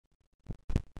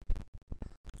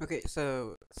Okay,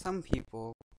 so some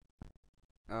people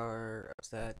are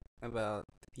upset about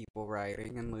the people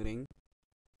rioting and looting.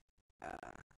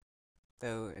 Uh,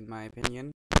 though, in my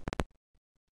opinion,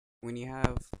 when you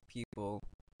have people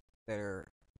that are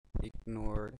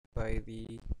ignored by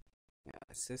the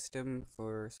system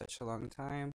for such a long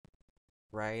time,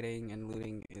 rioting and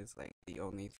looting is like the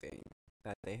only thing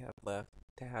that they have left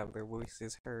to have their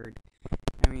voices heard.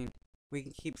 I mean, we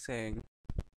can keep saying,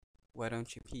 why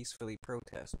don't you peacefully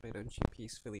protest? Why don't you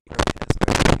peacefully protest?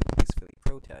 Why don't you peacefully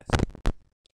protest?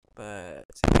 But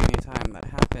anytime that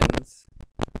happens,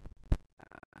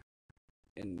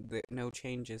 and no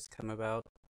changes come about,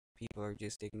 people are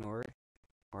just ignored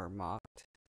or mocked.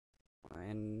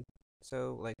 And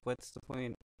so, like, what's the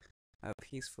point of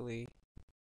peacefully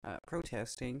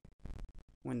protesting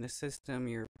when the system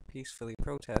you're peacefully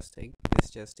protesting is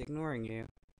just ignoring you?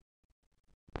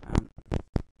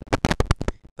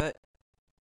 But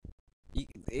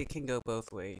it can go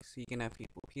both ways. You can have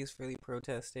people peacefully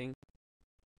protesting,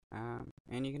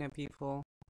 and you can have people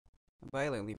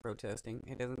violently protesting.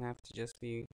 It doesn't have to just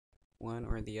be one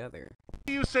or the other. What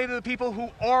do you say to the people who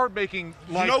are making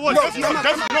life? You know what?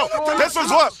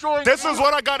 This is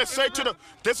what I gotta say to the.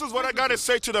 This is what I gotta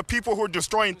say to the people who are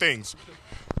destroying things.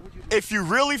 If you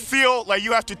really feel like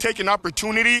you have to take an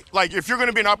opportunity, like if you're going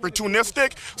to be an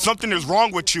opportunistic, something is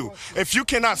wrong with you. If you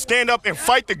cannot stand up and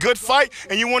fight the good fight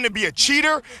and you want to be a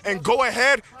cheater and go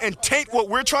ahead and taint what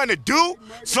we're trying to do,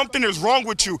 something is wrong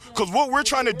with you. Because what we're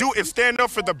trying to do is stand up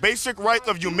for the basic rights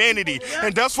of humanity.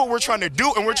 And that's what we're trying to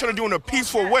do, and we're trying to do in a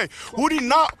peaceful way. We do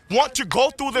not want to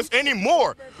go through this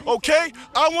anymore, okay?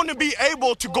 I want to be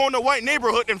able to go in a white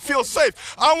neighborhood and feel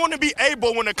safe. I want to be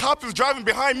able, when a cop is driving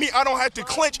behind me, I don't have to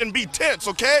clench and be tense,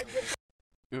 okay?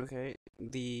 Okay,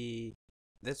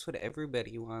 that's what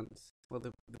everybody wants. Well,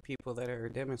 the people that are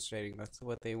demonstrating, that's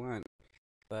what they want.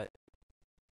 But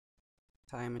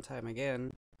time and time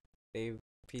again, they've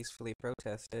peacefully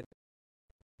protested,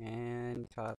 and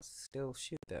cops still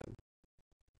shoot them.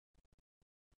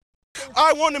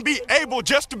 I want to be able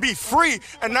just to be free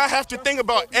and not have to think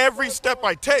about every step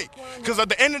I take. Because at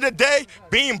the end of the day,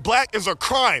 being black is a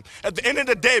crime. At the end of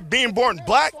the day, being born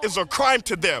black is a crime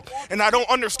to them. And I don't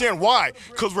understand why.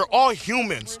 Because we're all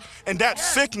humans. And that's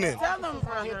sickening. Tell them,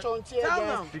 brother. Tell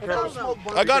them. Be careful.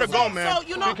 I gotta go, man.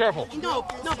 So, Be careful. No,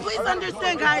 please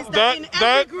understand, guys, that in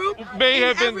every group... may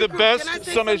have been the best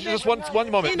summation. Just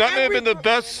one moment. That may have been the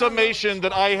best summation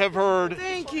that I have heard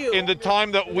in the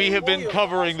time that we have been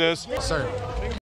covering this. Sir,